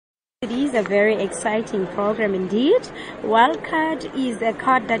It is a very exciting program indeed. Wild Card is a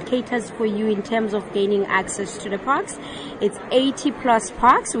card that caters for you in terms of gaining access to the parks. It's 80 plus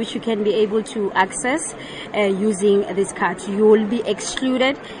parks which you can be able to access using this card. You will be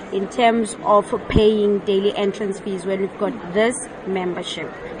excluded in terms of paying daily entrance fees when we've got this membership.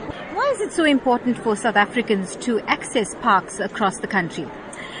 Why is it so important for South Africans to access parks across the country?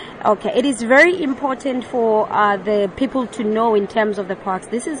 Okay, it is very important for the people to know in terms of the parks.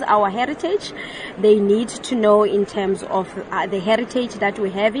 This is our heritage. They need to know in terms of the heritage that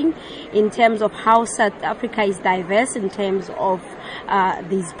we're having, in terms of how South Africa is diverse in terms of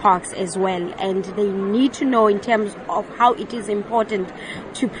these parks as well. And they need to know in terms of how it is important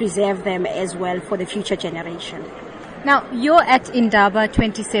to preserve them as well for the future generation. Now, you're at Indaba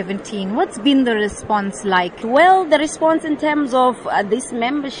 2017. What's been the response like? Well, the response in terms of this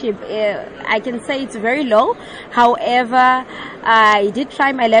membership, I can say it's very low. However, I did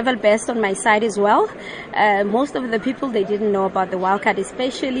try my level best on my side as well. Most of the people, they didn't know about the wildcard,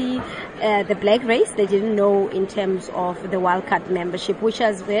 especially the black race. They didn't know in terms of the wildcard membership, which I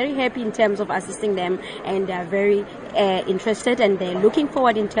was very happy in terms of assisting them, and they're very interested, and they're looking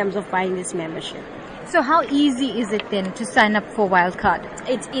forward in terms of buying this membership. So how easy is it then to sign up for Wildcard?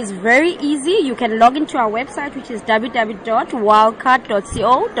 It is very easy. You can log into our website, which is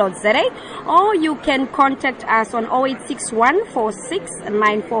www.wildcard.co.za, or you can contact us on 0861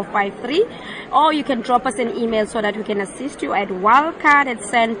 469453, or you can drop us an email so that we can assist you at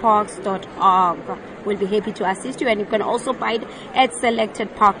wildcard@SANParks.org. We'll be happy to assist you, and you can also buy it at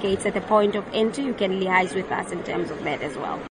selected park gates at the point of entry. You can liaise with us in terms of that as well.